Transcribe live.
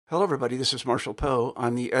Hello, everybody. This is Marshall Poe.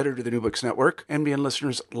 I'm the editor of the New Books Network. NBN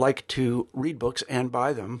listeners like to read books and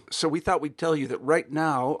buy them. So we thought we'd tell you that right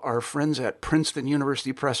now, our friends at Princeton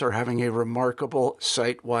University Press are having a remarkable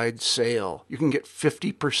site-wide sale. You can get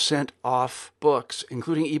 50% off books,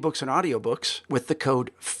 including ebooks and audiobooks, with the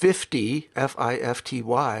code 50,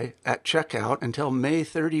 F-I-F-T-Y, at checkout until May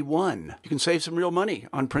 31. You can save some real money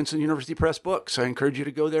on Princeton University Press books. I encourage you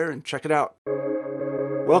to go there and check it out.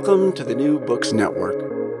 Welcome to the New Books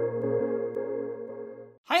Network.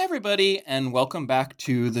 Hi, everybody, and welcome back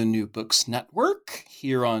to the New Books Network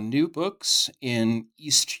here on New Books in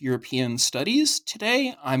East European Studies.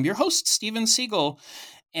 Today, I'm your host, Steven Siegel,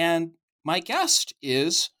 and my guest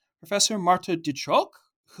is Professor Marta Dychok,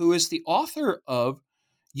 who is the author of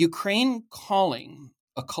Ukraine Calling,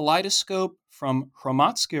 a kaleidoscope from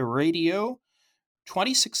Hromadske Radio,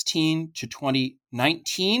 2016 to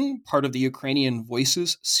 2019, part of the Ukrainian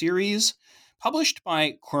Voices series, published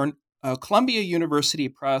by Columbia University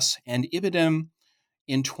Press and IBIDIM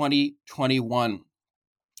in 2021.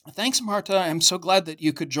 Thanks, Marta. I'm so glad that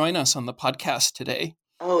you could join us on the podcast today.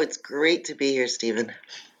 Oh, it's great to be here, Stephen.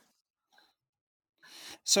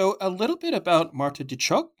 So a little bit about Marta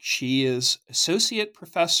Dychok. She is associate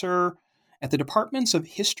professor at the Departments of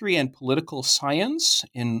History and Political Science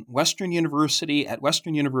at Western University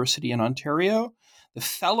in Ontario, the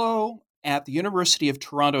fellow at the University of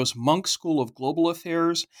Toronto's Munk School of Global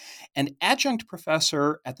Affairs, and adjunct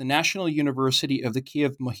professor at the National University of the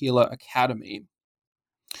Kiev-Mohyla Academy.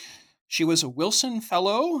 She was a Wilson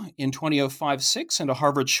Fellow in 2005-06 and a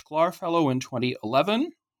Harvard Schklar Fellow in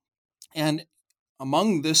 2011. And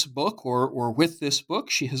among this book, or with this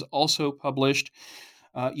book, she has also published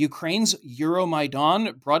Ukraine's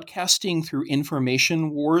Euromaidan, Broadcasting Through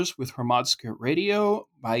Information Wars with Hromadske Radio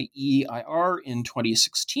by EIR in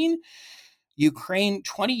 2016. Ukraine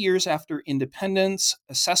 20 Years After Independence,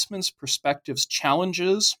 Assessments, Perspectives,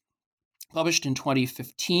 Challenges, published in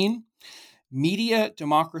 2015. Media,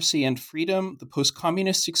 Democracy, and Freedom, The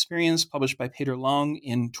Post-Communist Experience, published by Peter Long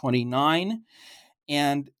in 2009.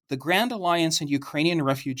 And The Grand Alliance and Ukrainian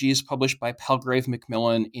Refugees, published by Palgrave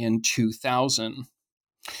Macmillan in 2000.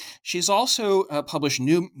 She's also published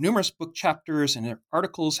numerous book chapters, and her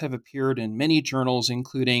articles have appeared in many journals,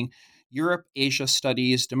 including Europe, Asia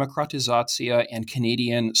Studies, Demokratizacja, and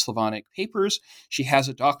Canadian Slavonic Papers. She has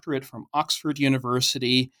a doctorate from Oxford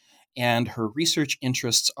University, and her research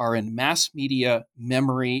interests are in mass media,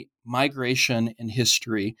 memory, migration, and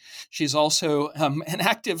history. She's also an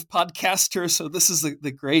active podcaster, so this is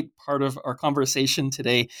the great part of our conversation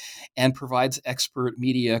today, and provides expert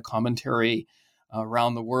media commentary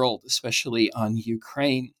around the world, especially on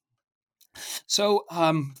Ukraine. So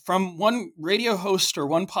from one radio host or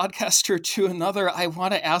one podcaster to another, I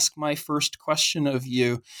want to ask my first question of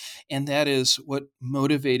you, and that is, what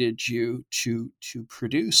motivated you to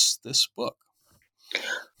produce this book?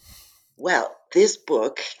 Well, this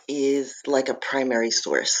book is like a primary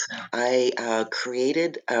source. I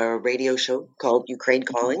created a radio show called Ukraine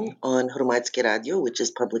Calling on Hromadske Radio, which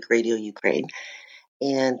is public radio Ukraine,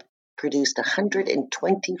 and produced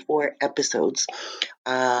 124 episodes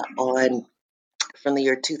from the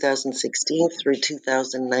year 2016 through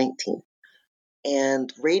 2019.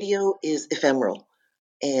 And radio is ephemeral,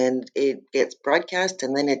 and it gets broadcast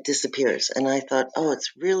and then it disappears. And I thought,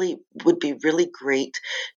 would be really great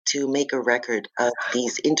to make a record of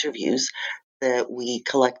these interviews that we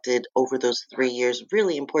collected over those 3 years,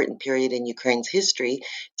 really important period in Ukraine's history,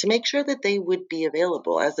 to make sure that they would be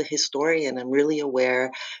available. As a historian, I'm really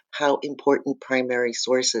aware how important primary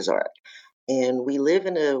sources are. And we live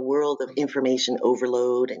in a world of information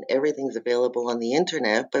overload and everything's available on the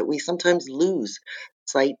internet, but we sometimes lose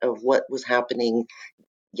sight of what was happening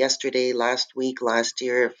yesterday, last week, last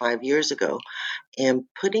year, 5 years ago. And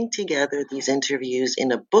putting together these interviews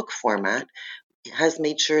in a book format has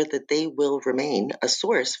made sure that they will remain a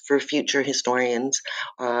source for future historians,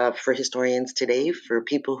 for historians today, for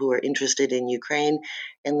people who are interested in Ukraine.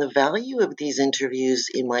 And the value of these interviews,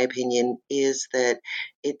 in my opinion, is that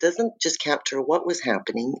it doesn't just capture what was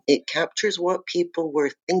happening, it captures what people were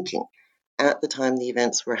thinking at the time the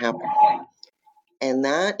events were happening. And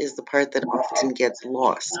that is the part that often gets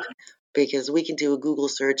lost, because we can do a Google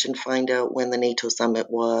search and find out when the NATO summit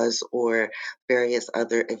was or various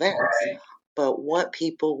other events. But what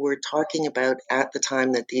people were talking about at the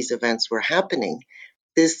time that these events were happening,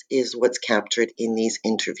 this is what's captured in these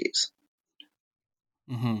interviews.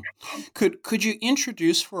 Mm-hmm. Could you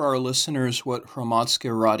introduce for our listeners what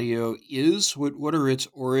Hromadske Radio is? What are its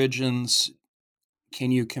origins?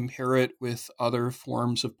 Can you compare it with other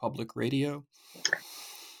forms of public radio?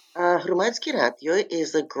 Hromadski Radio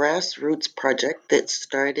is a grassroots project that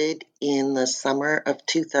started in the summer of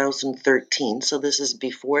 2013. So this is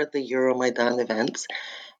before the Euromaidan events.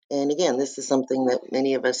 And again, this is something that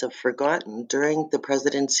many of us have forgotten. During the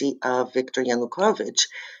presidency of Viktor Yanukovych,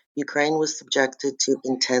 Ukraine was subjected to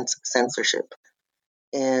intense censorship.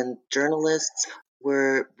 And journalists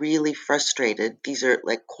were really frustrated. These are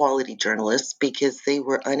like quality journalists because they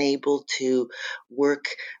were unable to work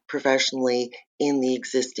professionally in the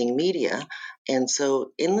existing media. And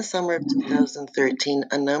so in the summer of 2013,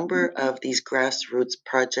 a number of these grassroots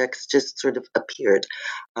projects just sort of appeared.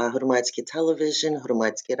 Hromadske Television,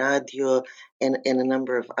 Hromadske Radio, and a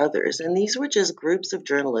number of others. And these were just groups of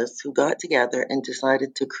journalists who got together and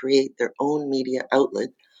decided to create their own media outlet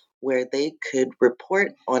where they could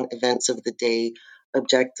report on events of the day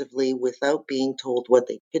objectively without being told what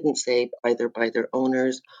they couldn't say either by their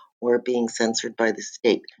owners or being censored by the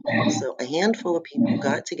state. So a handful of people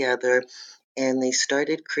got together and they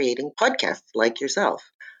started creating podcasts like yourself.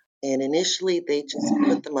 And initially they just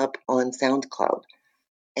put them up on SoundCloud.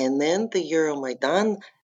 And then the Euromaidan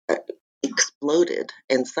exploded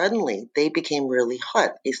and suddenly they became really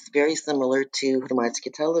hot. It's very similar to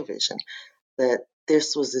Hromadske Television, that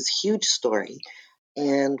this was this huge story.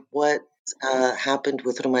 And what happened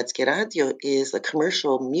with Hromadske Radio is a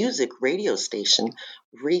commercial music radio station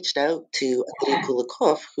reached out to Andrei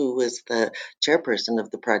Kulikov, who was the chairperson of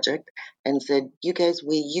the project, and said, you guys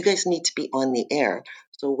need to be on the air.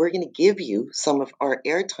 So we're going to give you some of our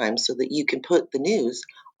airtime so that you can put the news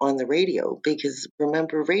on the radio. Because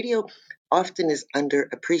remember, radio often is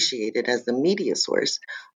underappreciated as the media source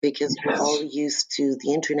because we're all used to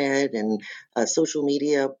the internet and social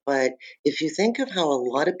media. But if you think of how a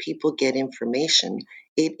lot of people get information,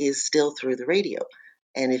 it is still through the radio.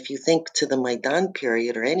 And if you think to the Maidan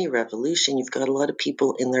period or any revolution, you've got a lot of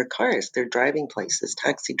people in their cars. They're driving places,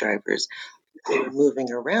 taxi drivers, they're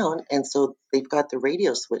moving around. And so they've got the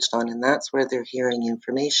radio switched on, and that's where they're hearing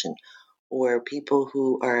information. Or people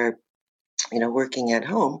who are working at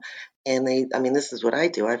home. And this is what I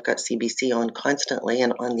do. I've got CBC on constantly,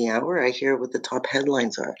 and on the hour, I hear what the top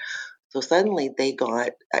headlines are. So suddenly they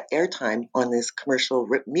got airtime on this commercial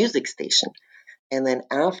music station. And then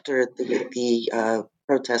after the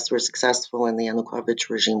protests were successful and the Yanukovych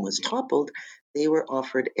regime was toppled, they were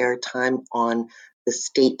offered airtime on the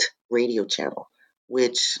state radio channel,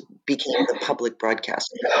 which became the public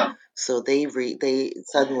broadcaster. So they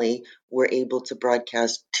suddenly were able to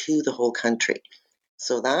broadcast to the whole country.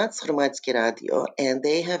 So that's Hromadske Radio, and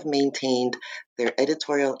they have maintained their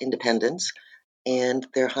editorial independence and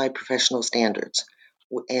their high professional standards.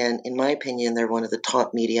 And in my opinion, they're one of the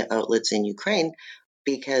top media outlets in Ukraine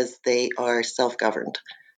because they are self-governed.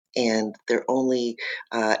 And their only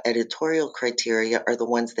editorial criteria are the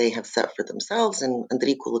ones they have set for themselves. And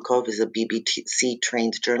Andrei Kulikov is a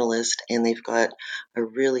BBC-trained journalist, and they've got a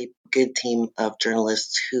really good team of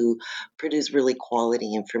journalists who produce really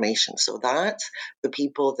quality information. So that's the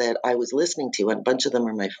people that I was listening to, and a bunch of them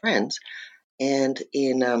are my friends. And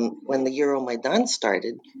when the Euromaidan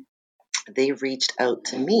started, they reached out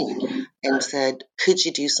to me and said, could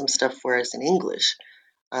you do some stuff for us in English?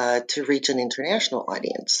 To reach an international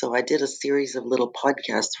audience. So I did a series of little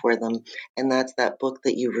podcasts for them, and that's that book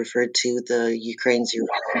that you referred to, the Ukraine's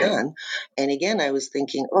Euromaidan. And again, I was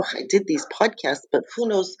thinking, I did these podcasts, but who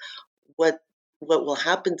knows what will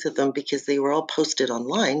happen to them because they were all posted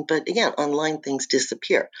online. But again, online things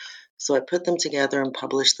disappear. So I put them together and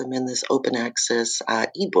published them in this open access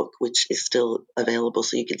ebook, which is still available,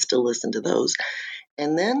 so you can still listen to those.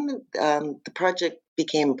 And then the project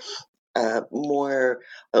became more,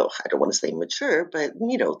 I don't want to say mature, but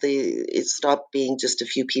it stopped being just a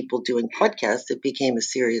few people doing podcasts. It became a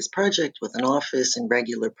serious project with an office and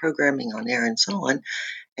regular programming on air and so on.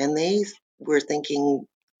 And they were thinking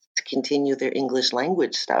to continue their English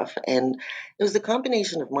language stuff. And it was a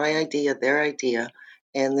combination of my idea, their idea,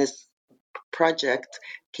 and this project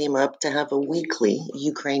came up to have a weekly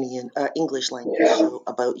Ukrainian English language show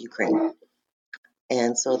about Ukraine.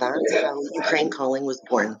 And so that's how Ukraine Calling was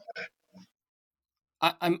born.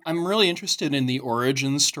 I'm really interested in the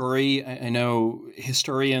origin story. I know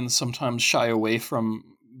historians sometimes shy away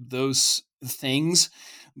from those things,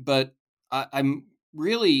 but I'm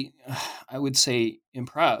really, I would say,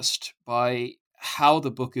 impressed by how the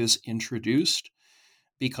book is introduced.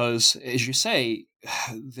 Because, as you say,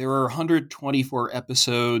 there are 124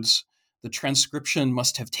 episodes. The transcription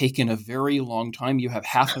must have taken a very long time. You have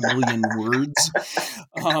 500,000 words.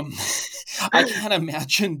 I can't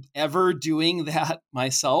imagine ever doing that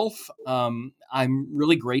myself. I'm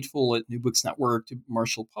really grateful at New Books Network to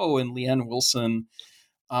Marshall Poe and Leanne Wilson.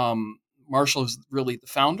 Marshall is really the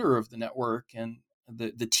founder of the network, and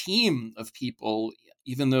the team of people,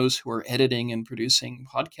 even those who are editing and producing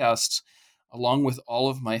podcasts, along with all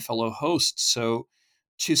of my fellow hosts. So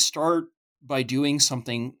to start by doing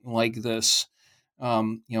something like this,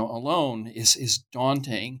 alone is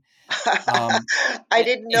daunting. I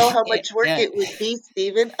didn't know how much work And, it would be,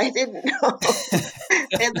 Stephen. I didn't know.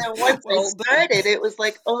 And then once I well, started, it was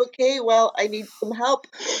like, okay, well, I need some help.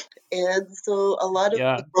 And so a lot of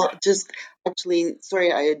yeah. people just actually,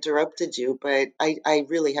 sorry, I interrupted you, but I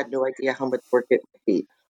really had no idea how much work it would be.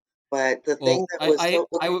 But the thing Well, that was so,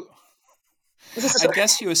 I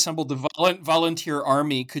guess you assembled the volunteer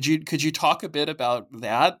army. Could you talk a bit about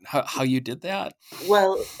that? How you did that?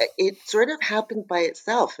 well, it sort of happened by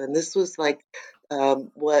itself. And this was like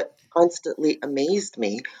what constantly amazed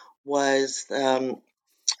me was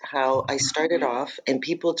how I started off and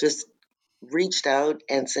people just reached out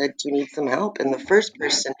and said, "Do you need some help?" And the first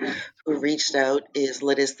person who reached out is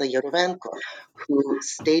Larissa Yorovenko, who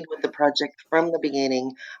stayed with the project from the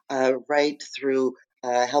beginning, right through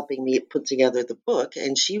helping me put together the book.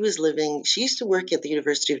 And she used to work at the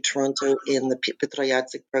University of Toronto in the Petro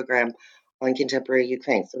Yatsik program on contemporary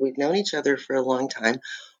Ukraine. So we've known each other for a long time.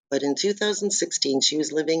 But in 2016, she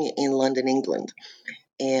was living in London, England,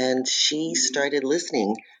 and she started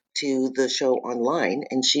listening to the show online,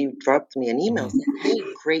 and she dropped me an email saying, "Hey,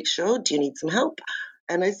 great show. Do you need some help?"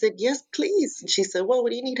 And I said, "Yes, please." And she said, "Well, what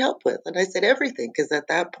do you need help with?" And I said, "Everything," because at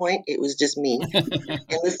that point it was just me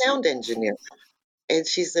and the sound engineer. And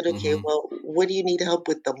she said, "Okay, Hmm. well, what do you need help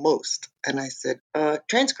with the most?" And I said,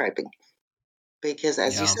 "Transcribing." Because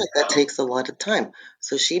as you Yeah. said, that takes a lot of time.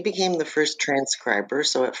 So she became the first transcriber.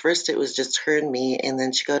 So at first it was just her and me, and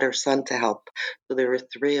then she got her son to help. So there were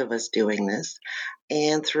three of us doing this.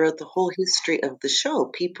 And throughout the whole history of the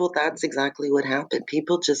show, that's exactly what happened.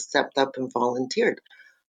 People just stepped up and volunteered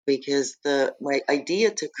because my idea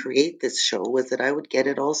to create this show was that I would get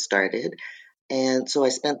it all started. And so I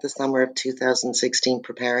spent the summer of 2016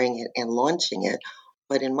 preparing it and launching it.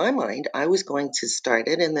 But in my mind, I was going to start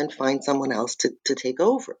it and then find someone else to take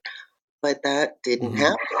over. But that didn't Hmm.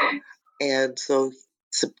 happen. And so,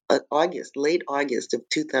 late August of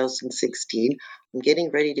 2016, I'm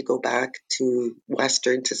getting ready to go back to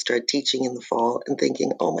Western to start teaching in the fall and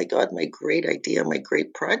thinking, oh my God, my great idea, my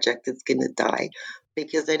great project is going to die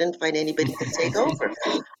because I didn't find anybody to take over.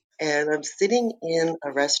 And I'm sitting in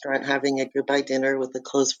a restaurant having a goodbye dinner with a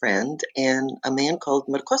close friend, and a man called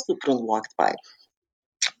Marcos Luprun walked by.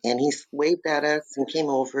 And he waved at us and came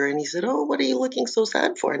over and he said, "Oh, what are you looking so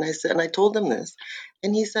sad for?" And I told him this.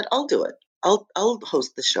 And he said, "I'll do it. I'll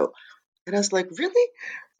host the show." And I was like, "Really?"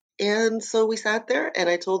 And so we sat there and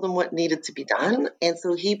I told him what needed to be done. And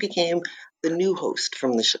so he became the new host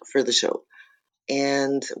for the show.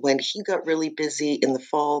 And when he got really busy in the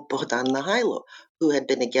fall, Bohdan Mihailo, who had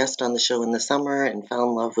been a guest on the show in the summer and fell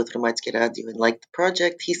in love with Hromadske Radio and liked the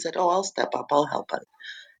project, he said, "Oh, I'll step up, I'll help out."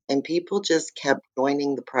 And people just kept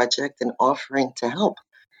joining the project and offering to help.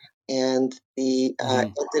 And the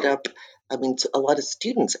Hmm. ended up, I mean, a lot of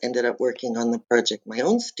students ended up working on the project, my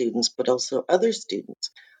own students, but also other students.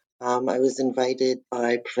 I was invited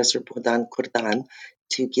by Professor Bohdan Kurdan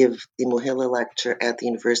to give the Mohila lecture at the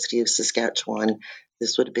University of Saskatchewan.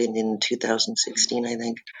 This would have been in 2016, I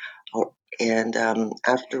think. And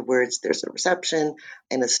afterwards, there's a reception,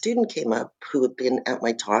 and a student came up who had been at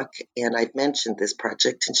my talk, and I'd mentioned this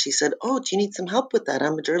project, and she said, "Oh, do you need some help with that?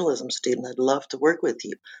 I'm a journalism student. I'd love to work with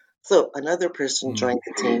you." So another person Hmm. joined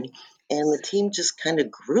the team, and the team just kind of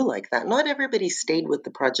grew like that. Not everybody stayed with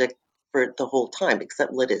the project for the whole time,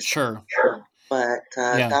 except Larissa. Sure. But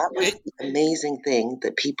Yeah. that was the amazing thing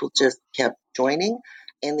that people just kept joining.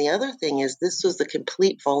 And the other thing is, this was a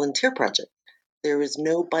complete volunteer project. There was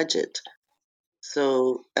no budget.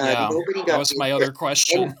 So Yeah. nobody That got was paid my for other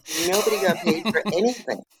question. nobody got paid for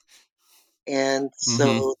anything. And Hmm.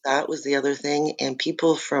 so that was the other thing. And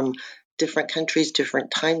people from different countries,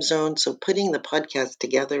 different time zones. So putting the podcast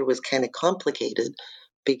together was kind of complicated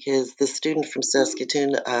because the student from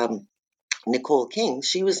Saskatoon, Nicole King,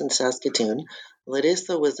 she was in Saskatoon.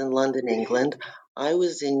 Larissa was in London, England. I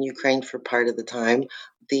was in Ukraine for part of the time.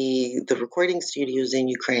 The recording studios in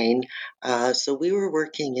Ukraine. So we were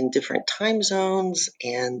working in different time zones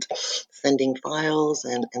and sending files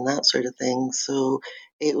and that sort of thing. So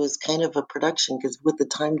it was kind of a production because with the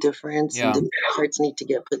time difference and Yeah. different parts need to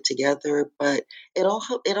get put together, but it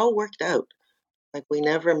all worked out. Like we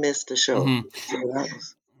never missed a show. Hmm. So that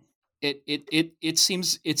was,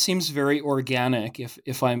 It seems very organic,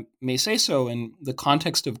 if I may say so. And the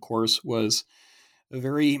context, of course, was a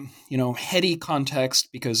very heady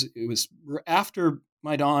context because it was after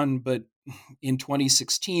Maidan, but in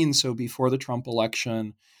 2016, so before the Trump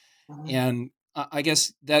election. Mhm. And I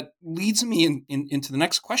guess that leads me into the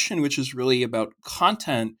next question, which is really about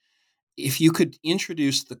content. If you could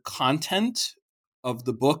introduce the content of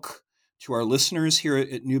the book to our listeners here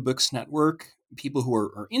at New Books Network, people who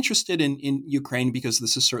are interested in Ukraine, because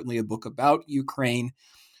this is certainly a book about Ukraine,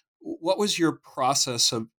 what was your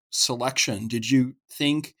process of selection? Did you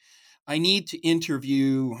think, I need to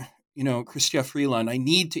interview, Chrystia Freeland, I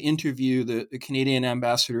need to interview the Canadian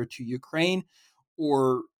ambassador to Ukraine?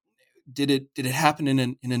 Or did it happen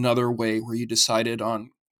in another way where you decided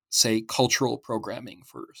on, say, cultural programming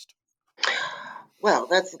first? Well,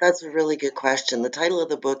 that's a really good question. The title of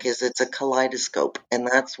the book is It's a Kaleidoscope, and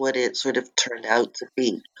that's what it sort of turned out to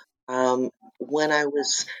be. When I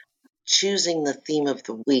was choosing the theme of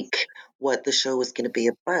the week, what the show was going to be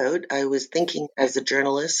about, I was thinking as a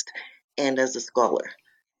journalist and as a scholar.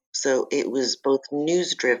 So it was both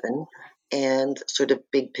news driven and sort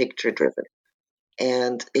of big picture driven.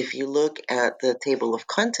 And if you look at the table of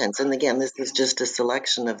contents, and again, this is just a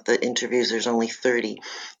selection of the interviews, there's only 30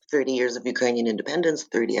 years of Ukrainian independence,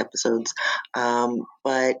 30 episodes.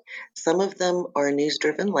 But some of them are news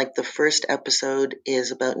driven, like the first episode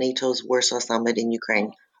is about NATO's Warsaw Summit in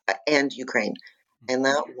Ukraine and Ukraine. And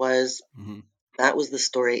Mm-hmm. that was the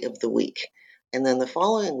story of the week. And then the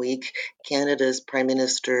following week, Canada's Prime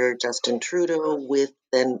Minister Justin Trudeau, with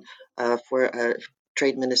then for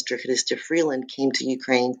Trade Minister Chrystia Freeland, came to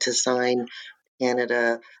Ukraine to sign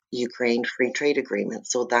Canada-Ukraine Free Trade Agreement.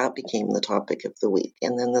 So that became the topic of the week.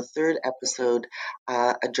 And then the third episode,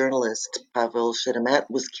 a journalist, Pavel Sheremet,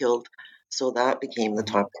 was killed. So that became the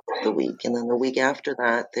topic of the week. And then the week after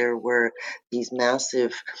that, there were these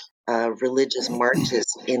massive religious marches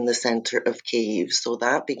in the center of Kyiv. So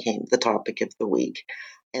that became the topic of the week.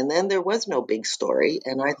 And then there was no big story.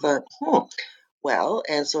 And I thought, well,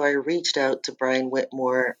 and so I reached out to Brian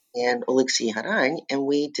Whitmore and Oleksiy Harang, and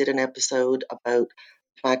we did an episode about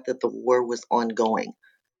the fact that the war was ongoing.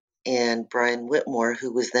 And Brian Whitmore,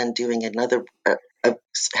 who was then doing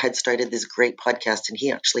had started this great podcast, and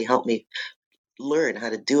he actually helped me learn how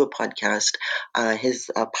to do a podcast, his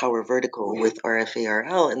Power Vertical with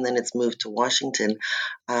RFARL, and then it's moved to Washington.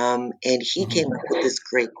 And he Mm-hmm. came up with this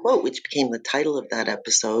great quote, which became the title of that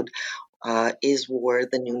episode, Is War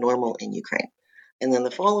the New Normal in Ukraine? And then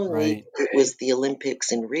the following week, Right. it was the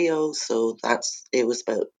Olympics in Rio. So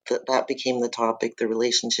that became the topic, the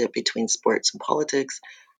relationship between sports and politics.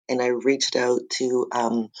 And I reached out to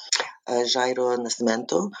Jairo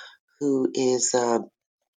Nascimento, who is a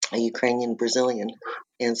Ukrainian Brazilian.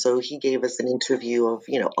 And so he gave us an interview of,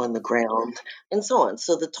 on the ground and so on.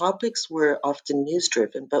 So the topics were often news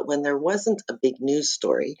driven, but when there wasn't a big news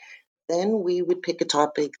story, then we would pick a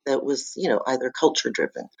topic that was, either culture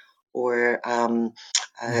driven or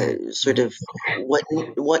Mm-hmm. sort Mm-hmm.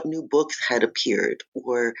 of what new books had appeared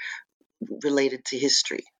or related to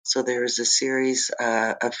history. So there was a series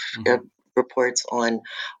Mm-hmm. reports on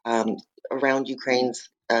around Ukraine's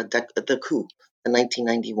the coup, the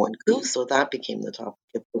 1991 coup. So that became the topic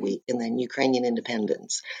of the week, and then Ukrainian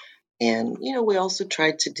independence. And we also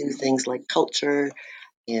tried to do things like culture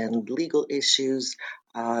and legal issues.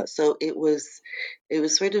 So it was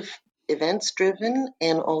sort of events driven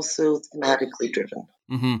and also thematically driven.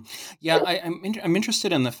 Mm-hmm. Yeah, I'm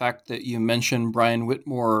interested in the fact that you mentioned Brian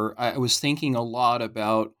Whitmore. I was thinking a lot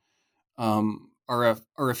about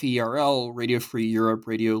RFERL, Radio Free Europe,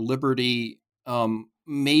 Radio Liberty.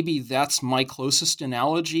 Maybe that's my closest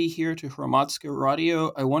analogy here to Hromadske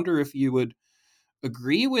Radio. I wonder if you would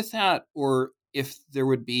agree with that, or if there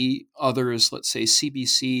would be others, let's say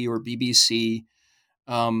CBC or BBC.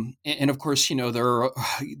 And of course,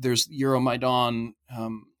 there's Euromaidan,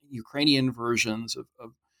 Ukrainian versions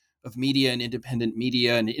of media and independent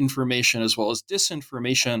media and information as well as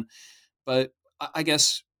disinformation. But I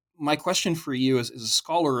guess my question for you as a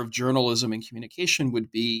scholar of journalism and communication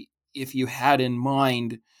would be, if you had in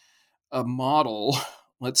mind a model,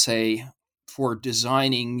 let's say, for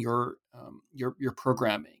designing your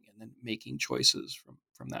programming and then making choices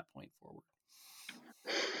from that point forward.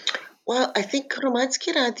 Well, I think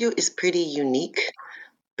Hromadske Radio is pretty unique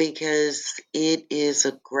because it is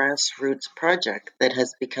a grassroots project that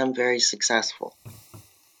has become very successful.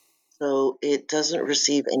 So it doesn't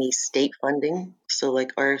receive any state funding. So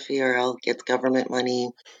like RFERL gets government money,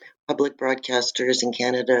 public broadcasters in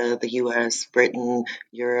Canada, the US, Britain,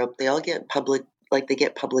 Europe, they all get they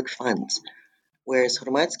get public funds. Whereas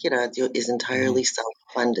Hromadske Radio is Mm-hmm. entirely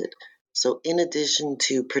self-funded. So in addition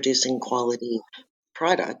to producing quality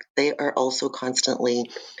product, they are also constantly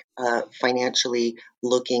financially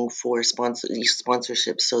looking for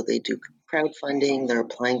sponsorships. So they do crowdfunding, they're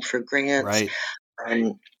applying for grants. Right.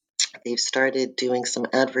 They've started doing some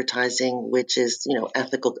advertising, which is,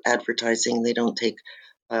 ethical advertising. They don't take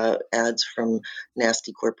ads from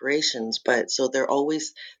nasty corporations, but so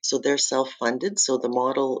they're self-funded. So the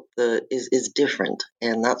model is different,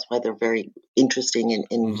 and that's why they're very interesting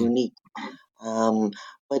and unique.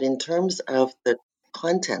 But in terms of the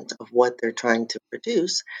content of what they're trying to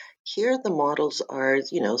produce, here the models are,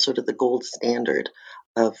 sort of the gold standard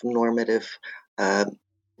of normative uh,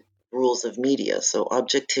 rules of media. So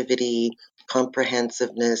objectivity,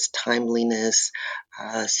 comprehensiveness, timeliness.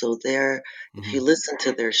 So there, if you listen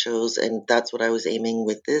to their shows, and that's what I was aiming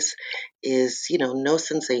with this, is no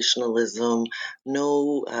sensationalism,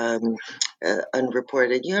 no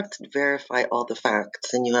unreported. You have to verify all the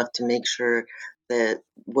facts, and you have to make sure that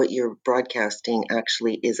what you're broadcasting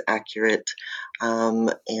actually is accurate,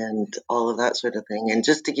 and all of that sort of thing. And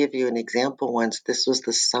just to give you an example, this was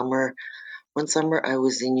one summer I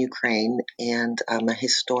was in Ukraine, and a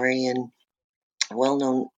historian,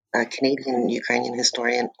 well-known Canadian Ukrainian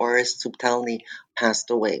historian, Oris Subtelny,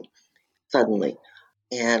 passed away suddenly.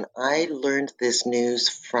 And I learned this news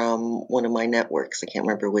from one of my networks. I can't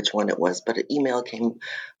remember which one it was, but an email came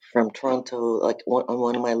from Toronto, like on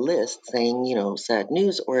one of my lists, saying, sad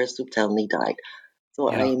news, Oris Subtelny died. So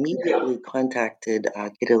I immediately contacted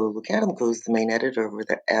Kirilo Lukarenko, who's the main editor over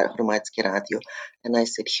there at Hromadske Radio, and I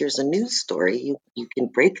said, here's a news story. You can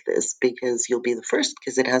break this because you'll be the first,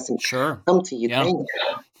 because it hasn't come to Ukraine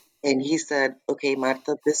yet. And he said, okay,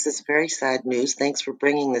 Marta, this is very sad news. Thanks for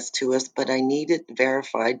bringing this to us, but I need it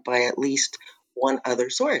verified by at least one other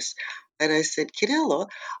source. And I said, Kirilo,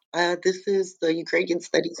 this is the Ukrainian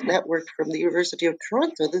Studies Network from the University of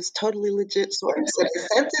Toronto. This is totally legit source. And I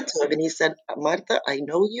sent it to him, and he said, Marta, I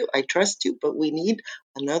know you, I trust you, but we need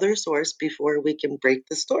another source before we can break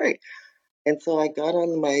the story. And so I got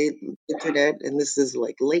on my internet, and this is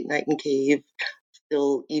like late night in Kyiv,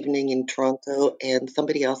 still evening in Toronto, and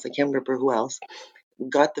somebody else, I can't remember who else,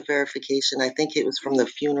 got the verification. I think it was from the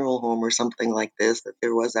funeral home or something like this, that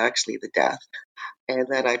there was actually the death. And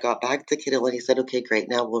then I got back to Kirill, and he said, okay, great,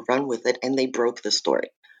 now we'll run with it. And they broke the story.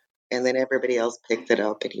 And then everybody else picked it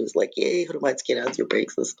up, and he was like, yay, Hromadske Radio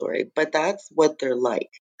breaks the story. But that's what they're like.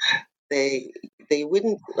 They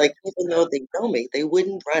wouldn't, like, even though they know me, they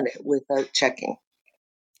wouldn't run it without checking.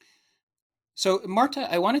 So, Marta,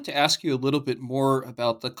 I wanted to ask you a little bit more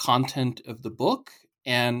about the content of the book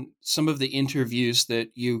and some of the interviews that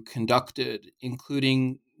you conducted,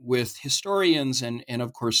 including with historians. And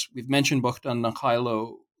of course, we've mentioned Bogdan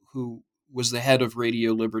Nakhailo, who was the head of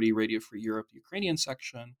Radio Liberty, Radio Free Europe, the Ukrainian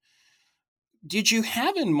section. Did you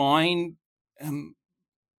have in mind,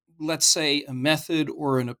 let's say, a method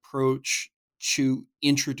or an approach to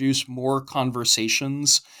introduce more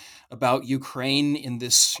conversations about Ukraine in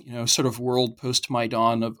this, sort of world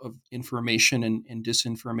post-Maidan of information and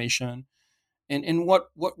disinformation? And what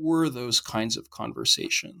were those kinds of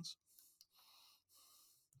conversations?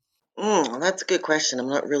 That's a good question. I'm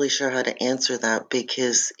not really sure how to answer that,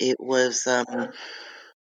 because it was,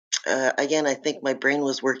 again, I think my brain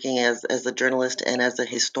was working as a journalist and as a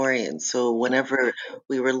historian. So whenever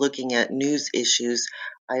we were looking at news issues,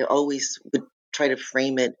 I always would try to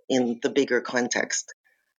frame it in the bigger context.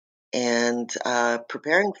 And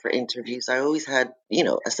preparing for interviews, I always had,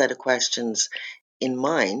 a set of questions in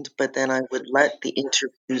mind, but then I would let the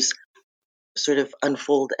interviews sort of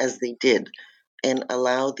unfold as they did, and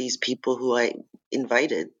allow these people who I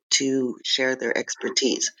invited to share their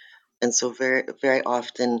expertise. And so very, very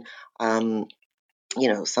often,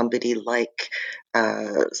 somebody like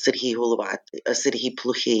Sidhi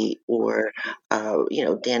Pluhi, or,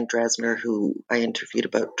 Dan Dresner, who I interviewed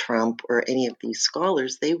about Trump, or any of these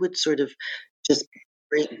scholars, they would sort of just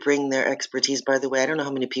bring their expertise. By the way, I don't know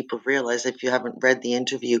how many people realize, if you haven't read the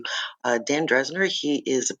interview, Dan Dresner, he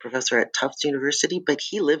is a professor at Tufts University, but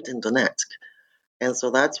he lived in Donetsk. And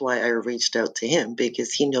so that's why I reached out to him,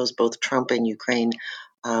 because he knows both Trump and Ukraine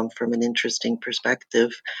from an interesting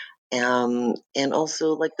perspective. And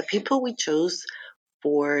also, like, the people we chose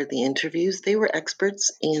for the interviews, they were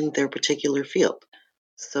experts in their particular field.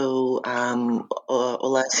 So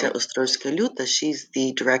Olasia Ostrowska-Luta, she's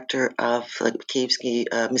the director of Kievsky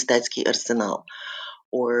Mistetsky Arsenal.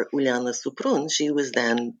 Or Uliana Suprun, she was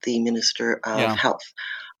then the Minister of Health.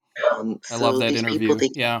 I love that these interview.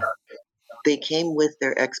 people, they came with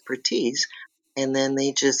their expertise, and then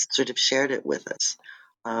they just sort of shared it with us.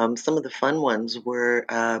 Some of the fun ones were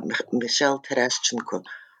Michelle Tereshchenko,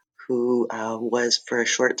 who was for a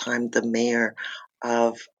short time the mayor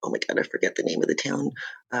of, oh my God, I forget the name of the town,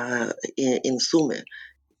 in Sumy.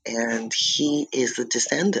 And he is a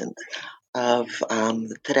descendant of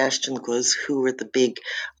the Tereshchenkos, who were the big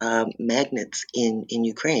magnates in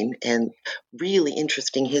Ukraine. And really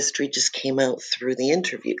interesting history just came out through the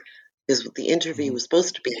interview. Because the interview was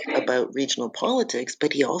supposed to be about regional politics,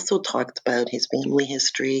 but he also talked about his family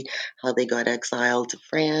history, how they got exiled to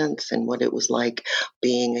France, and what it was like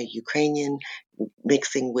being a Ukrainian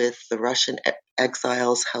mixing with the Russian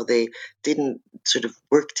exiles, how they didn't sort of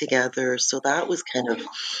work together. So that was kind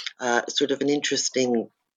of sort of an interesting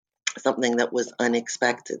something that was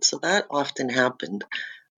unexpected. So that often happened,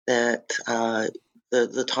 that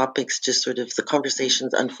the topics just sort of, the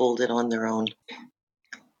conversations unfolded on their own.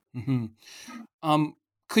 Mm-hmm.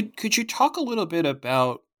 Could you talk a little bit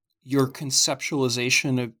about your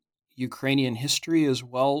conceptualization of Ukrainian history as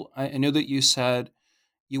well? I know that you said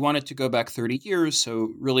you wanted to go back 30 years,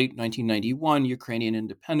 so really 1991, Ukrainian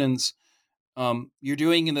independence. You're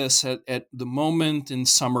doing this at the moment in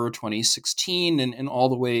summer 2016 and all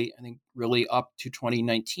the way, I think, really up to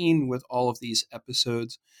 2019 with all of these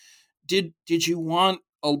episodes. Did you want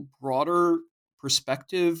a broader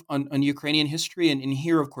perspective on Ukrainian history? And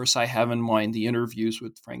here, of course, I have in mind the interviews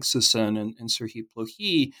with Frank Sisson and Serhiy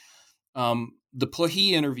Plokhy. The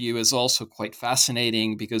Plokhy interview is also quite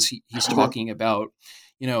fascinating because he's talking about,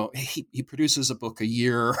 he produces a book a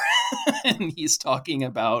year and he's talking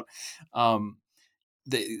about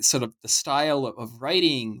the sort of the style of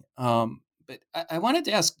writing. But I wanted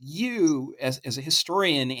to ask you, as a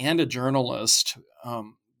historian and a journalist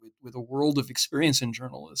with a world of experience in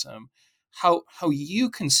journalism, how you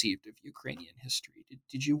conceived of Ukrainian history.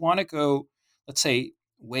 Did you want to go, let's say,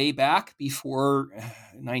 way back before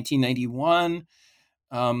 1991?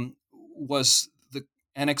 Was the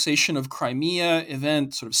annexation of Crimea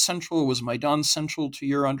event sort of central? Was Maidan central to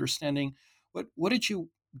your understanding? What did you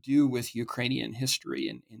do with Ukrainian history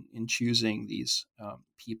in choosing these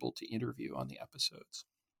people to interview on the episodes?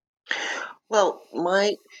 Well,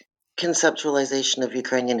 my conceptualization of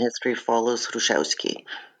Ukrainian history follows Hrushevsky.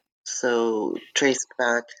 So traced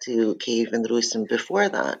back to Kiev and Rus and before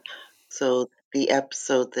that. So the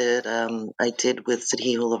episode that I did with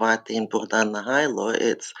Serhiy Holovati and Bogdan Nahailo,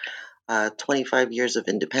 it's 25 years of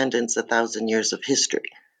independence, 1,000 years of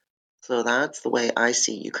history. So that's the way I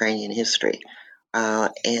see Ukrainian history.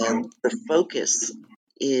 And the focus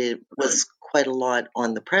was quite a lot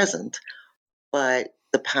on the present, but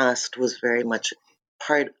the past was very much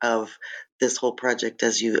part of this whole project,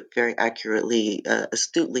 as you very accurately,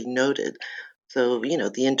 astutely noted. So,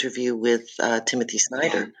 the interview with Timothy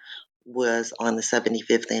Snyder was on the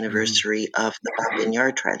 75th anniversary of the Babin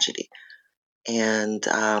Yar tragedy. And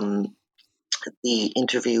the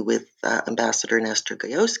interview with Ambassador Nestor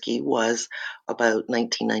Gajowski was about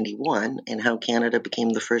 1991 and how Canada became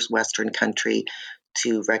the first Western country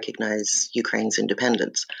to recognize Ukraine's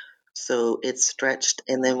independence. So it stretched.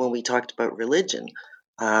 And then when we talked about religion,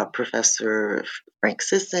 Professor Frank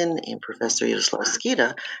Sisson and Professor Yaroslav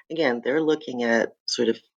Skida, again, they're looking at sort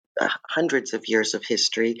of hundreds of years of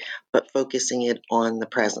history, but focusing it on the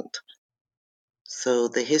present. So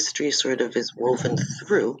the history sort of is woven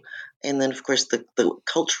through. And then, of course, the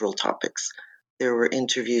cultural topics. There were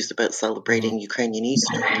interviews about celebrating Ukrainian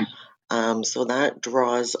Easter. So that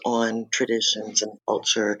draws on traditions and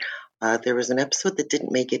culture. There was an episode that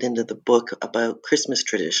didn't make it into the book about Christmas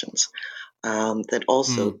traditions that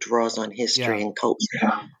also draws on history and culture.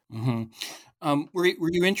 Were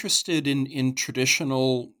you interested in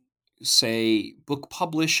traditional, say, book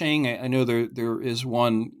publishing? I know there is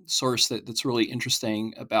one source that's really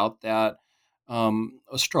interesting about that,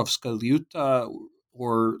 Ostrovska Lyuta,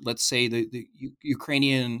 or let's say the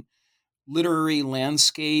Ukrainian literary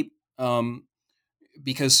landscape,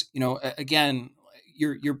 because again,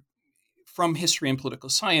 you're from history and political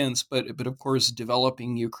science, but of course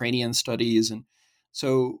developing Ukrainian studies. And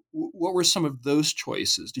so, what were some of those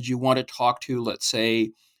choices? Did you want to talk to, let's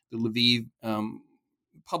say, the Lviv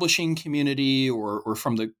publishing community, or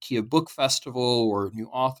from the Kiev Book Festival, or new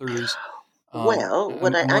authors? Well,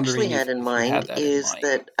 what I I'm actually wondering had in if you had mind that in is mind.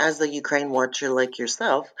 that as a Ukraine watcher like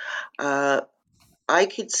yourself, I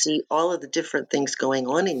could see all of the different things going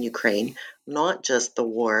on in Ukraine, not just the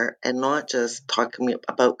war and not just talking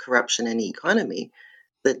about corruption and economy,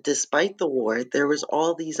 that despite the war, there was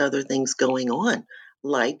all these other things going on,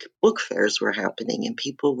 like book fairs were happening and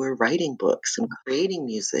people were writing books and creating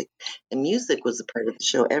music. And music was a part of the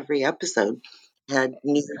show. Every episode had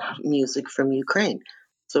new music from Ukraine.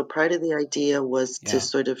 So part of the idea was to Yeah.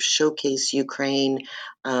 sort of showcase Ukraine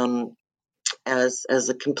as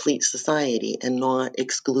a complete society and not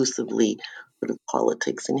exclusively sort of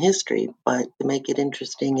politics and history, but to make it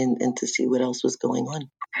interesting and to see what else was going on.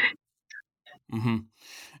 Mm-hmm.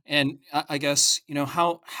 And I guess,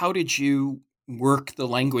 how did you work the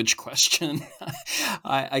language question?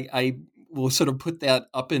 I will sort of put that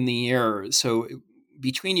up in the air. So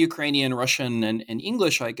between Ukrainian, Russian, and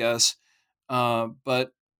English, I guess,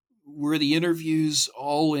 but were the interviews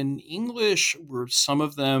all in English? Were some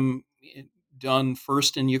of them done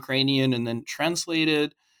first in Ukrainian and then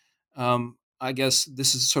translated? I guess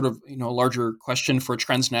this is sort of a larger question for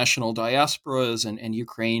transnational diasporas and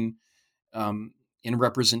Ukraine um, in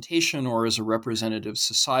representation or as a representative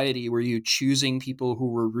society. Were you choosing people who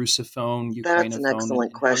were Russophone, That's an Ukrainophone,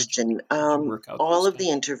 excellent and question. how did you work out All those of the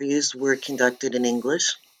dynamics? interviews were conducted in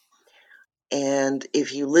English. And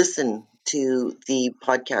if you listen to the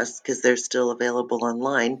podcast, because they're still available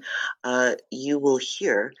online, you will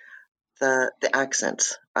hear the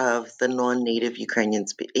accents of the non-native Ukrainian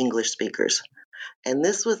English speakers. And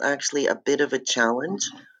this was actually a bit of a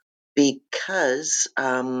challenge because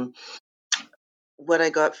what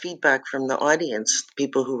I got feedback from the audience,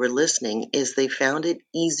 people who were listening, is they found it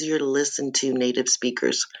easier to listen to native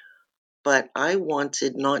speakers. But I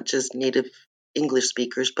wanted not just native English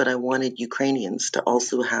speakers, but I wanted Ukrainians to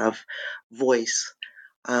also have voice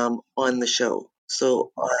on the show.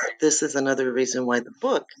 So this is another reason why the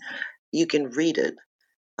book, you can read it.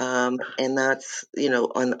 And that's,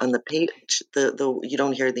 on the page, you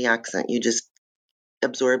don't hear the accent, you just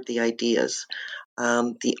absorb the ideas.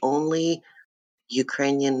 The only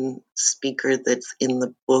Ukrainian speaker that's in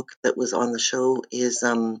the book that was on the show is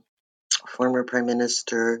former Prime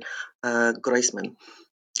Minister Groisman,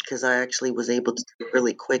 because I actually was able to do a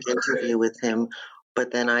really quick interview with him,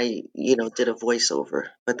 but then I, did a voiceover.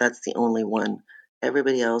 But that's the only one.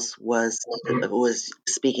 Everybody else was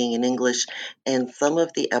speaking in English, and some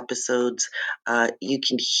of the episodes you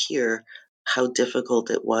can hear how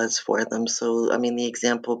difficult it was for them. So, I mean, the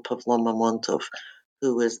example Pavlo Mamontov,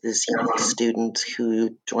 who was this young student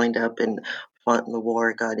who joined up and fought in the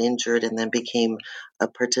war, got injured, and then became a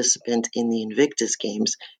participant in the Invictus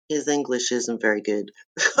Games. His English isn't very good.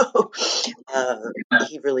 So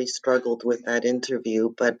he really struggled with that interview.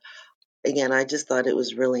 But again, I just thought it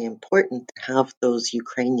was really important to have those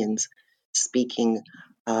Ukrainians speaking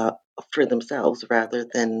uh, for themselves rather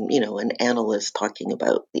than, an analyst talking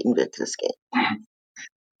about the Invictus Game.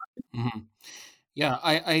 Mm-hmm. Yeah,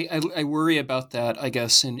 I worry about that. I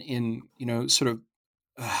guess in sort of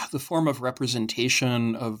the form of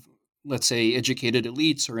representation of, let's say, educated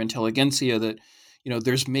elites or intelligentsia, that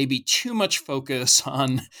there's maybe too much focus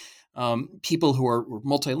on people who are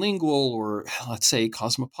multilingual or, let's say,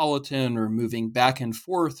 cosmopolitan or moving back and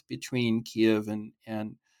forth between Kiev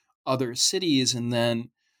and other cities, and then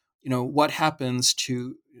what happens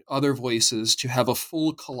to other voices to have a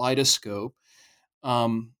full kaleidoscope.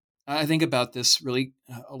 I think about this really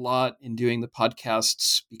a lot in doing the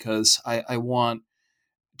podcasts because I want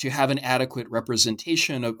to have an adequate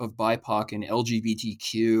representation of BIPOC and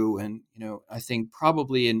LGBTQ. And, I think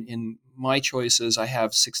probably in my choices, I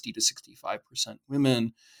have 60 to 65%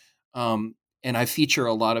 women. And I feature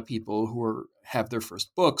a lot of people who have their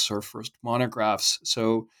first books or first monographs.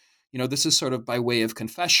 So, this is sort of by way of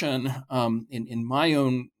confession, in my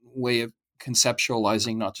own way of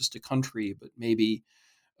conceptualizing not just a country, but maybe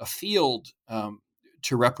a field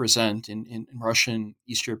to represent in Russian,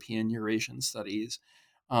 East European, Eurasian studies.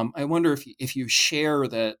 I wonder if you share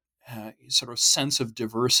that sort of sense of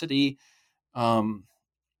diversity. Um,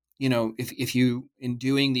 if you, in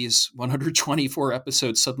doing these 124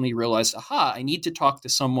 episodes, suddenly realized, aha, I need to talk to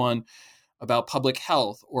someone about public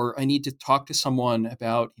health, or I need to talk to someone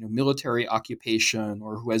about military occupation,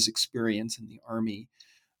 or who has experience in the army.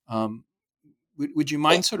 Um, would you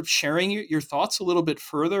mind sort of sharing your thoughts a little bit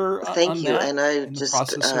further Thank on you. that And I in the just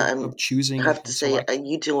process of choosing have to and say, selecting?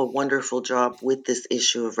 you do a wonderful job with this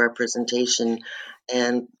issue of representation.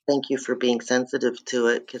 And thank you for being sensitive to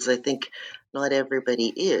it, because I think not everybody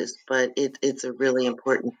is, but it's a really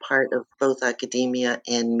important part of both academia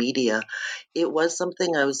and media. It was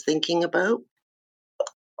something I was thinking about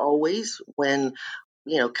always when,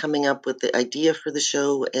 coming up with the idea for the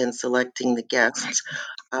show and selecting the guests.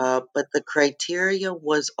 But the criteria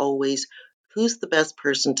was always, who's the best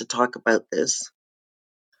person to talk about this?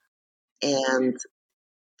 And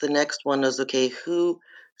the next one is, okay, who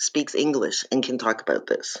speaks English and can talk about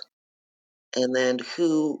this? And then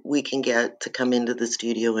who we can get to come into the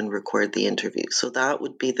studio and record the interview. So that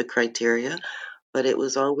would be the criteria. But it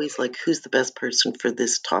was always like, who's the best person for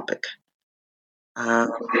this topic? Um,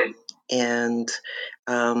 and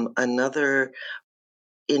another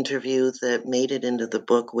interview that made it into the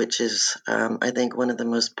book, which is, I think, one of the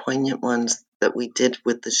most poignant ones that we did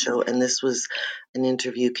with the show, and this was an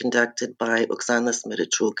interview conducted by Oksana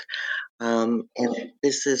Smirachuk. And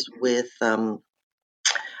this is with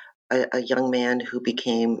a young man who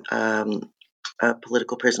became a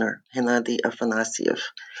political prisoner, Hennady Afanasyev.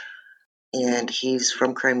 And he's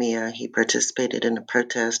from Crimea. He participated in a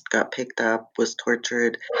protest, got picked up, was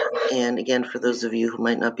tortured. And again, for those of you who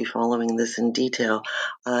might not be following this in detail,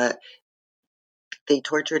 they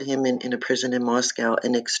tortured him in a prison in Moscow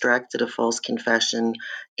and extracted a false confession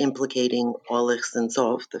implicating Oleg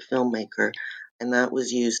Sentsov, the filmmaker. And that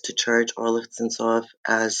was used to charge Oleg Sentsov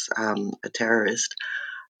as a terrorist.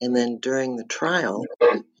 And then during the trial,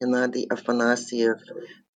 Hennady Afanasyev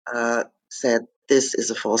said, "This is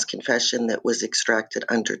a false confession that was extracted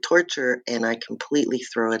under torture, and I completely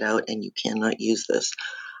throw it out, and you cannot use this."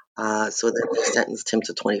 So then they sentenced him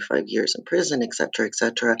to 25 years in prison, etc.,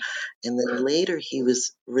 etc. And then later he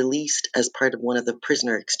was released as part of one of the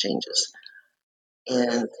prisoner exchanges.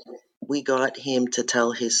 And we got him to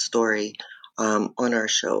tell his story on our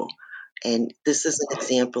show. And this is an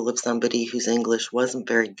example of somebody whose English wasn't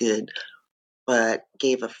very good, but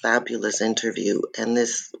gave a fabulous interview. And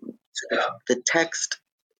the text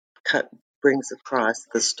brings across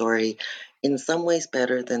the story in some ways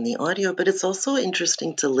better than the audio, but it's also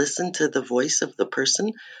interesting to listen to the voice of the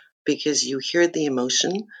person because you hear the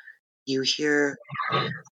emotion. You hear,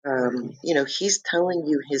 he's telling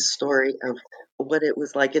you his story of what it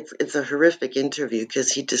was like. It's a horrific interview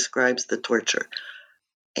because he describes the torture.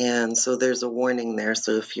 And so there's a warning there.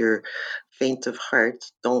 So if you're faint of heart,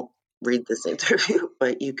 don't read this interview,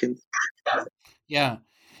 but you can. Yeah.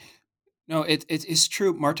 No, it's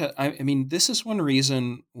true, Marta. I mean, this is one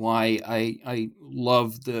reason why I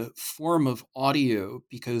love the form of audio,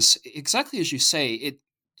 because exactly as you say,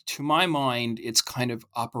 to my mind, it's kind of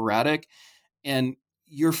operatic, and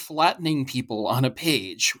you're flattening people on a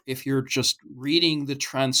page. If you're just reading the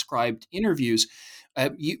transcribed interviews,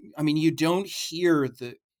 you don't hear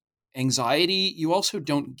the anxiety. You also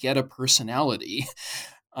don't get a personality.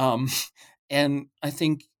 Um, and I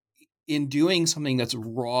think in doing something that's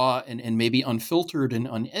raw and maybe unfiltered and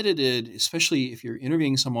unedited, especially if you're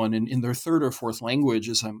interviewing someone in their third or fourth language,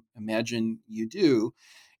 as I imagine you do,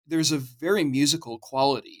 there's a very musical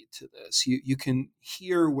quality to this. You can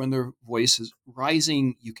hear when their voice is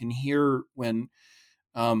rising. You can hear when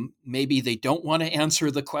maybe they don't want to answer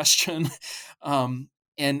the question.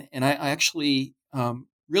 And I actually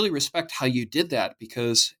really respect how you did that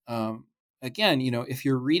because, again, if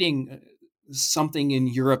you're reading something in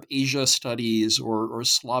Europe, Asia Studies or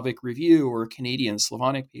Slavic Review or Canadian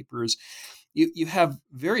Slavonic papers, you have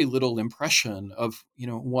very little impression of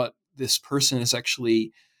what this person is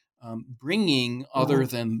actually bringing other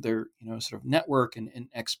than their sort of network and Right?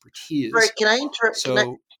 expertise. Can I interrupt?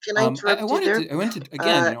 So Can I I interrupt you wanted there? to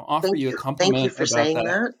again offer Thank you a you. Thank you compliment for about saying that.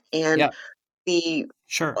 that. And Yeah, the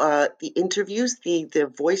sure, the interviews,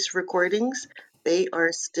 the voice recordings, they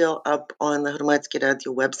are still up on the Hromadske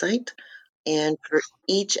Radio website. And for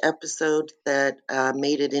each episode that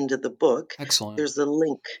made it into the book, excellent. there's a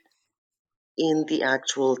link in the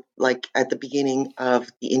actual, like at the beginning of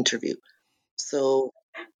the interview. So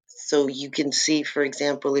you can see, for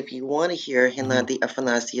example, if you want to hear Mhm. Hennady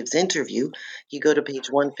Afanasyev's interview, you go to page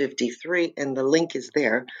 153 and the link is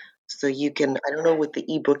there. So you can, I don't know with the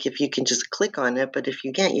ebook if you can just click on it, but if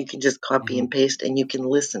you can't, you can just copy and Mhm. paste and you can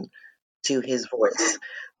listen to his voice.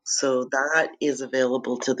 So that is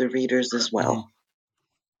available to the readers as Mhm. well.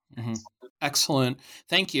 Mhm. Excellent.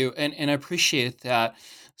 Thank you, and I appreciate that.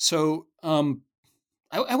 So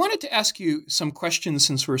I wanted to ask you some questions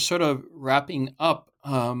since we're sort of wrapping up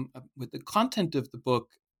with the content of the book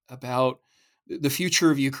about the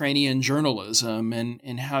future of Ukrainian journalism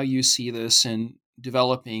and how you see this in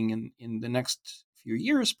developing in the next few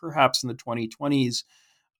years, perhaps in the 2020s.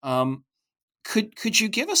 Um, could you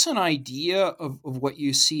give us an idea of what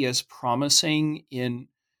you see as promising in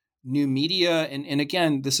new media? And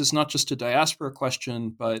again, this is not just a diaspora question,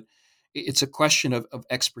 but it's a question of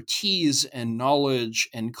expertise and knowledge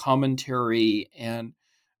and commentary and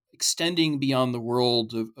extending beyond the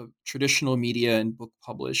world of traditional media and book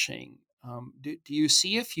publishing. Do you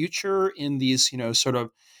see a future in these, sort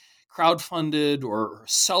of crowdfunded or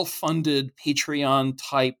self-funded Patreon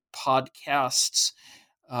type podcasts?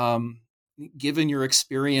 Um, Given your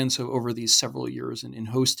experience over these several years in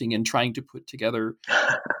hosting and trying to put together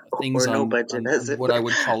things Or no on, budget, on, as on it what I were.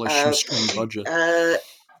 would call a Uh, shoestring budget. uh,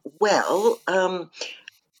 well,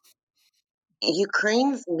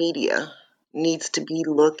 Ukraine's media needs to be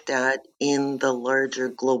looked at in the larger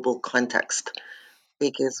global context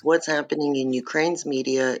because what's happening in Ukraine's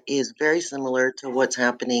media is very similar to what's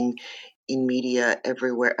happening in media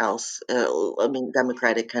everywhere else. I mean,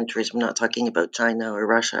 democratic countries, I'm not talking about China or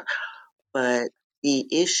Russia, but the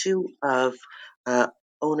issue of uh,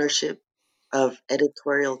 ownership, of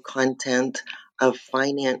editorial content, of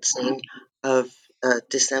financing, of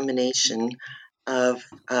dissemination, of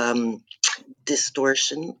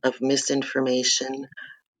distortion, of misinformation.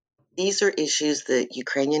 These are issues that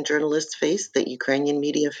Ukrainian journalists face, that Ukrainian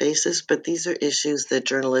media faces, but these are issues that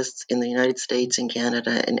journalists in the United States and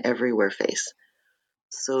Canada and everywhere face.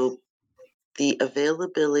 So the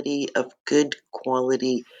availability of good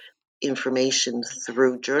quality information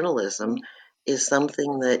through journalism is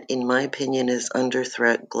something that, in my opinion, is under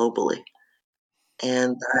threat globally.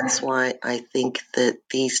 And that's why I think that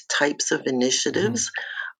these types of initiatives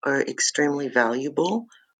are extremely valuable,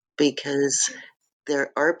 because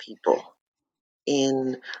there are people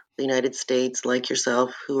in the United States like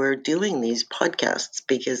yourself who are doing these podcasts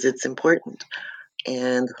because it's important.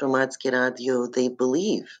 And Hromadske Radio, they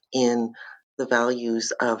believe in the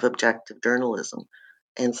values of objective journalism.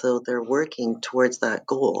 And so they're working towards that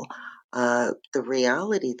goal. The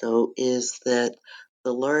reality, though, is that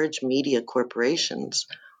the large media corporations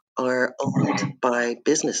are owned by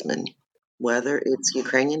businessmen, whether it's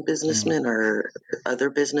Ukrainian businessmen or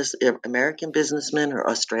other American businessmen or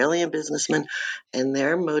Australian businessmen, and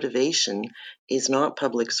their motivation is not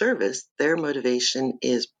public service. Their motivation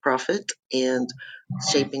is profit and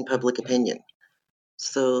shaping public opinion.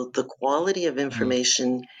 So the quality of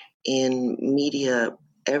information in media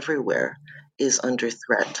everywhere is under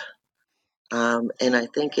threat. And I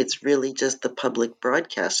think it's really just the public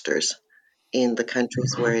broadcasters in the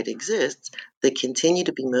countries where it exists that continue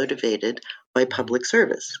to be motivated by public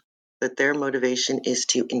service. That their motivation is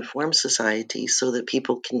to inform society so that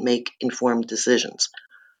people can make informed decisions,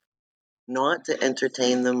 not to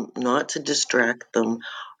entertain them, not to distract them,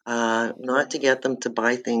 not to get them to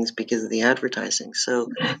buy things because of the advertising. So,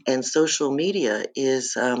 and social media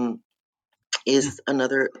is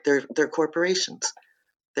another. They're corporations.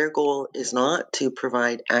 Their goal is not to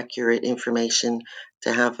provide accurate information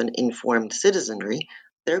to have an informed citizenry.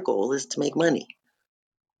 Their goal is to make money.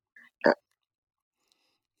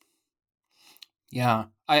 Yeah,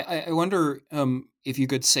 I wonder if you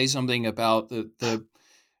could say something about the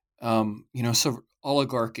sort of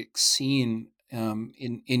oligarchic scene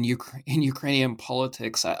in Ukrainian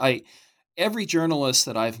politics. Every journalist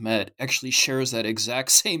that I've met actually shares that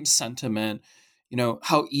exact same sentiment. You know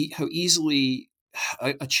how easily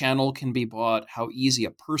a channel can be bought, how easy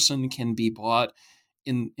a person can be bought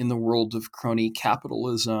in the world of crony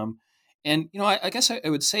capitalism. And I guess I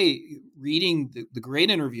would say, reading the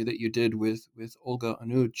great interview that you did with Olga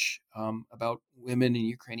Anuch about women in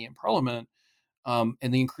Ukrainian parliament, and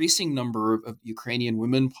the increasing number of Ukrainian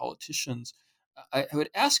women politicians, I would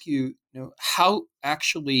ask you, how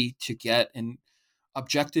actually to get an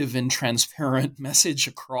objective and transparent message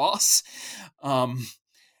across. Um,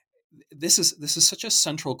 this is such a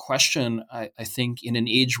central question, I think, in an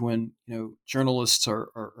age when journalists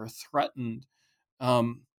are threatened.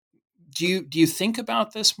 Um, do you think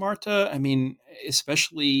about this, Marta? I mean,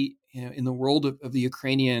 especially in the world of the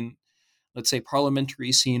Ukrainian, let's say,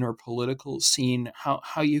 parliamentary scene or political scene,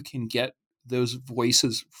 how you can get those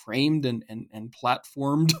voices framed and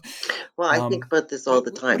platformed. Well, I think about this all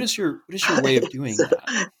the time. What is your way of doing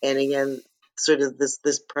that? And again, sort of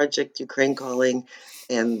this project Ukraine Calling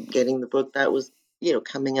and getting the book, that was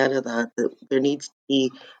coming out of that there needs to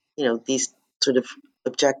be these sort of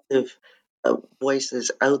objective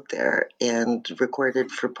voices out there and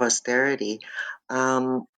recorded for posterity.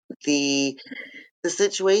 The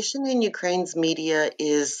situation in Ukraine's media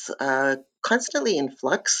is constantly in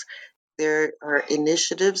flux. There are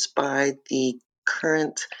initiatives by the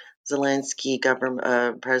current Zelensky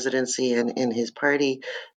government presidency and in his party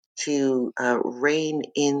to rein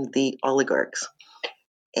in the oligarchs.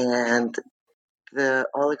 And the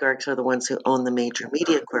oligarchs are the ones who own the major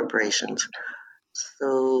media corporations.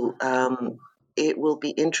 So it will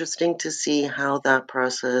be interesting to see how that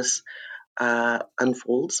process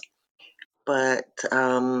unfolds. But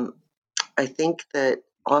I think that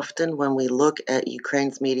often when we look at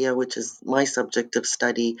Ukraine's media, which is my subject of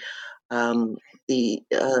study, the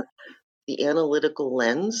analytical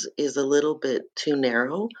lens is a little bit too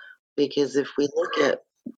narrow, because if we look at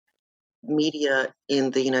media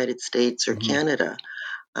in the United States or Canada,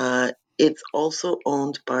 it's also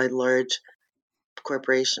owned by large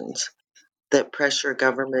corporations that pressure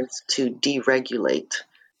governments to deregulate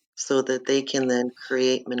so that they can then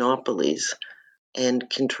create monopolies and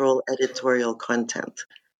control editorial content.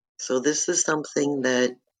 So this is something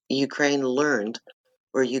that Ukraine learned,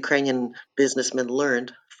 or Ukrainian businessmen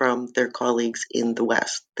learned from their colleagues in the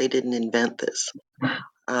West. They didn't invent this.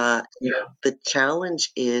 The challenge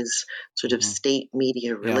is sort of state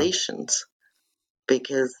media relations,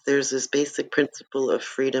 because there's this basic principle of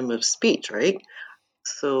freedom of speech, right?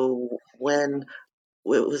 So when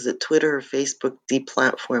Twitter or Facebook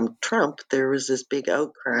deplatformed Trump, there was this big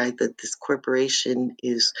outcry that this corporation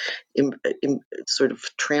is sort of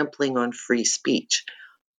trampling on free speech.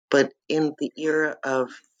 But in the era of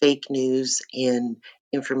fake news and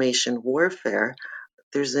information warfare,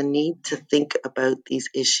 there's a need to think about these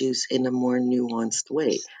issues in a more nuanced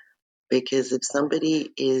way. Because if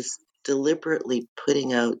somebody is deliberately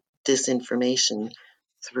putting out disinformation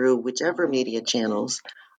through whichever media channels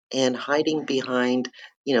and hiding behind,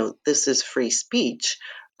 this is free speech,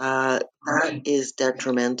 that is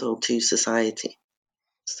detrimental to society.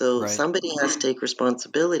 So somebody has to take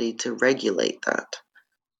responsibility to regulate that.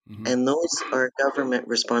 And those are government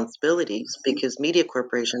responsibilities, because media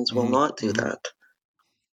corporations will not do that.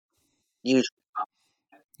 Usually.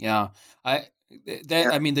 Yeah. I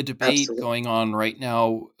mean, the debate going on right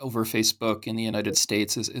now over Facebook in the United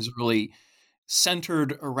States is really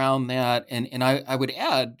centered around that. And I would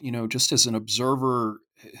add, just as an observer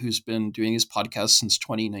who's been doing this podcast since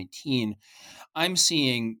 2019, I'm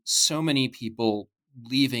seeing so many people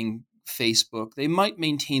leaving Facebook. They might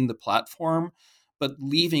maintain the platform, but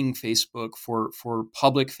leaving Facebook for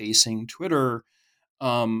public facing Twitter.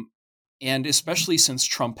 And especially since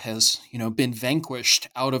Trump has, been vanquished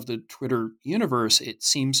out of the Twitter universe, it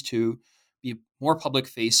seems to be more public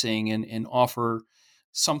facing and offer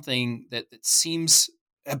something that seems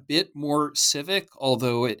a bit more civic,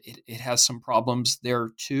 although it has some problems there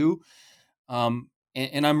too.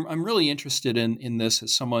 And I'm really interested in this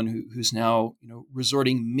as someone who's now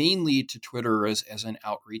resorting mainly to Twitter as an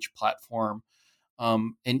outreach platform,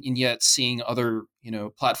 and yet seeing other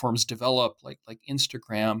platforms develop like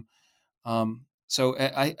Instagram. So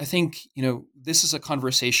I think this is a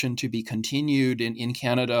conversation to be continued in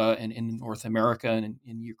Canada and in North America and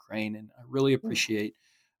in Ukraine, and I really appreciate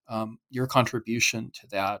your contribution to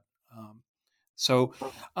that. So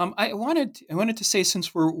I wanted to say,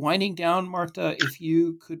 since we're winding down, Marta, if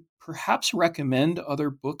you could perhaps recommend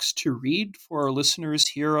other books to read for our listeners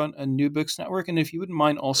here on New Books Network, and if you wouldn't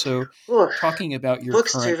mind also talking about your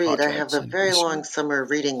books to current read. I have projects a and very research. long summer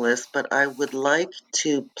reading list, but I would like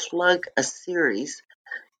to plug a series,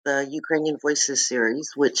 the Ukrainian Voices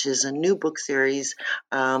series, which is a new book series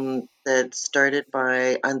that started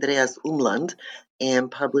by Andreas Umland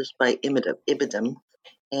and published by Ibidem.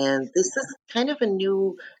 And this is kind of a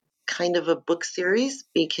new kind of a book series,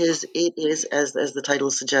 because it is, as the title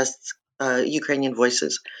suggests, Ukrainian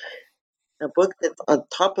Voices. A book that's on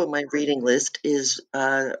top of my reading list is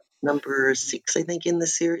number 6, I think, in the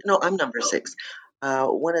series. No, I'm number 6.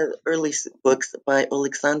 One of the early books by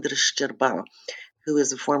Alexander Shcherba, who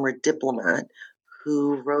is a former diplomat,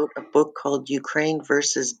 who wrote a book called Ukraine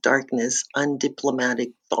versus Darkness,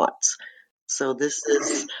 Undiplomatic Thoughts. So this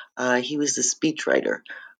is, he was a speechwriter,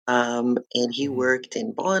 and he worked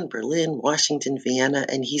in Bonn, Berlin, Washington, Vienna,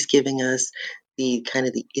 and he's giving us the kind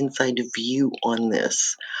of the inside view on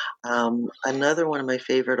this. Another one of my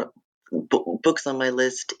favorite books on my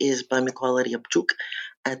list is by Mykola Ryabchuk,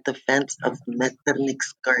 At the Fence of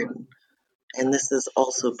Metternich's Garden. And this is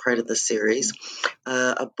also part of the series.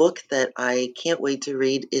 A book that I can't wait to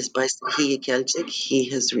read is by Serhiy Yakelchik.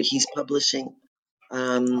 He's publishing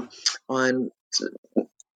on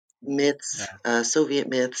myths, Soviet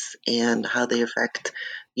myths, and how they affect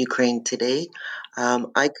Ukraine today.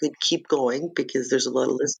 I could keep going because there's a lot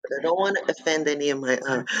of lists, but I don't want to offend any of my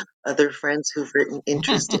other friends who've written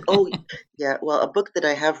interesting. Oh, yeah. Well, a book that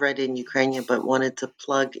I have read in Ukrainian but wanted to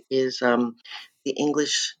plug is the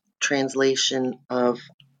English translation of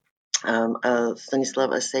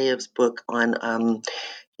Stanislav Asayev's book on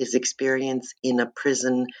his experience in a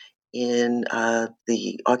prison in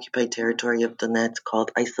the occupied territory of Donetsk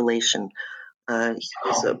called Isolation. He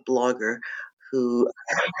was a blogger who,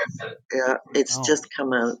 it's just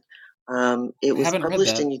come out. It was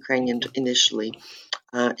published in Ukrainian initially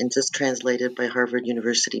and just translated by Harvard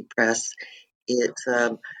University Press.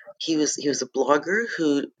 He was a blogger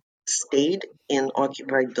who stayed in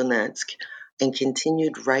occupied Donetsk and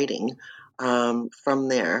continued writing from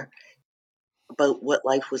there about what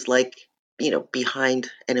life was like, behind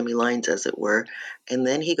enemy lines, as it were. And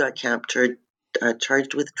then he got captured,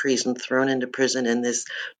 charged with treason, thrown into prison in this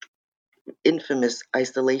infamous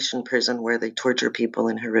isolation prison where they torture people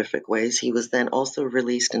in horrific ways. He was then also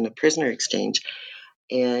released in a prisoner exchange,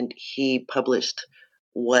 and he published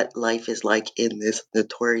what life is like in this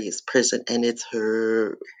notorious prison, and it's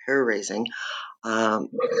hair-raising.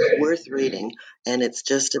 worth reading, and it's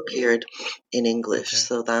just appeared in English. Okay.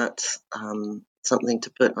 So that's something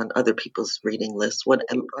to put on other people's reading list. What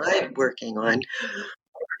am I working on?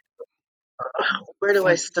 Where do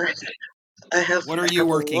I start? What are I you have a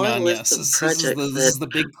working long on? list Yes, of this projects is that the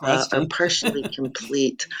big are question. partially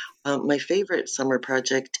complete. My favorite summer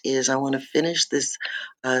project is I want to finish this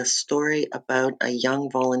story about a young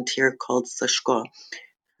volunteer called Sashko,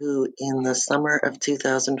 who in the summer of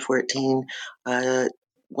 2014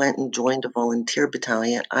 went and joined a volunteer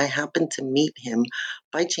battalion. I happened to meet him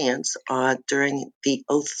by chance during the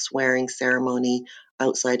oath swearing ceremony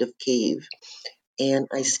outside of Kyiv, and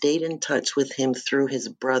I stayed in touch with him through his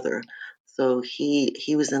brother. So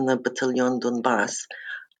he was in the Battalion Donbass,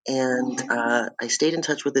 and I stayed in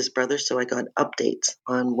touch with his brother, so I got updates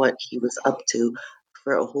on what he was up to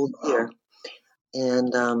for a whole year.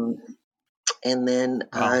 And then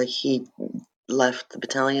Wow. he left the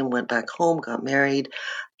battalion, went back home, got married,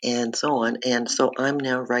 and so on. And so I'm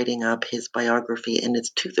now writing up his biography, and it's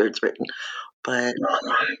 2/3 written. But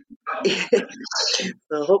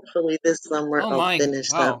so hopefully this summer Oh I'll my, finish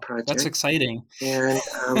that wow. That's project. exciting. And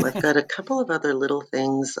I've got a couple of other little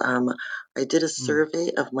things. I did a Mm,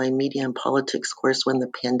 survey of my media and politics course when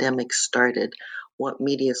the pandemic started, what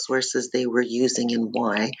media sources they were using and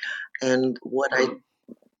why. And what I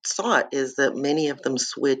saw is that many of them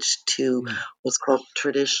switched to mm, what's called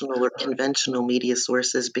traditional or conventional media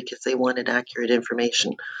sources because they wanted accurate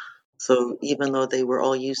information. So even though they were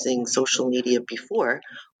all using social media before,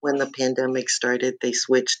 when the pandemic started, they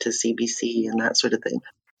switched to CBC and that sort of thing.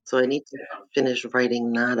 So I need to finish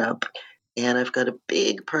writing that up. And I've got a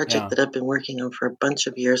big project yeah. that I've been working on for a bunch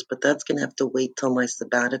of years, but that's going to have to wait till my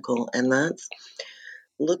sabbatical. And that's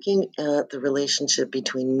looking at the relationship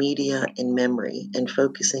between media and memory and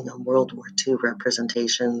focusing on World War II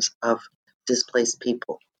representations of displaced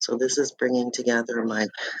people. So this is bringing together my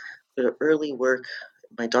sort of early work,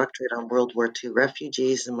 my doctorate on World War II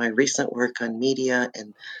refugees, and my recent work on media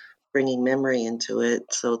and bringing memory into it.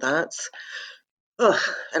 So that's,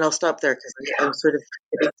 and I'll stop there because I'm sort of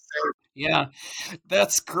Yeah,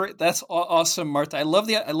 that's great. That's awesome, Martha. I love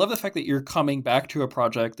the fact that you're coming back to a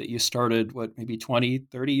project that you started what, maybe 20,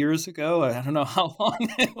 30 years ago. I don't know how long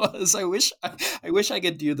it was. I wish I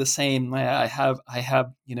could do the same. I have,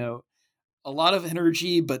 a lot of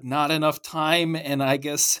energy but not enough time, and I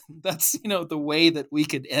guess that's, the way that we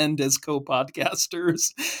could end as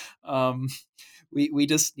co-podcasters. Um we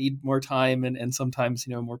just need more time, and sometimes,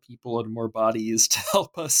 more people and more bodies to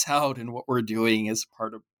help us out in what we're doing as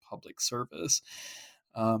part of public service.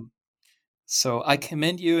 Um, so I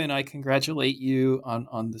commend you and I congratulate you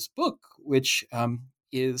on this book, which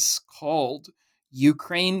is called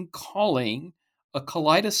Ukraine Calling, a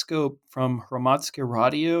kaleidoscope from Hromadske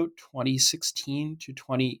Radio 2016 to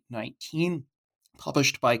 2019,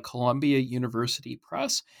 published by Columbia University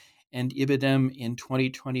Press and Ibidem in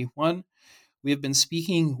 2021. We have been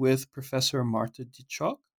speaking with Professor Marta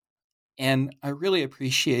Dichok, and I really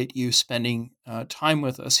appreciate you spending time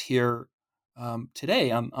with us here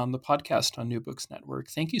today on the podcast on New Books Network.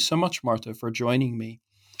 Thank you so much, Marta, for joining me.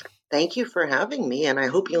 thank you for having me, and I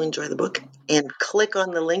hope you enjoy the book. And click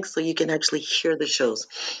on the link so you can actually hear the shows.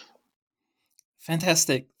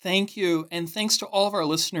 Fantastic. Thank you. And thanks to all of our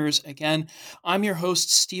listeners. Again, I'm your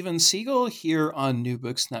host, Stephen Siegel, here on New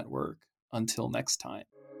Books Network. Until next time.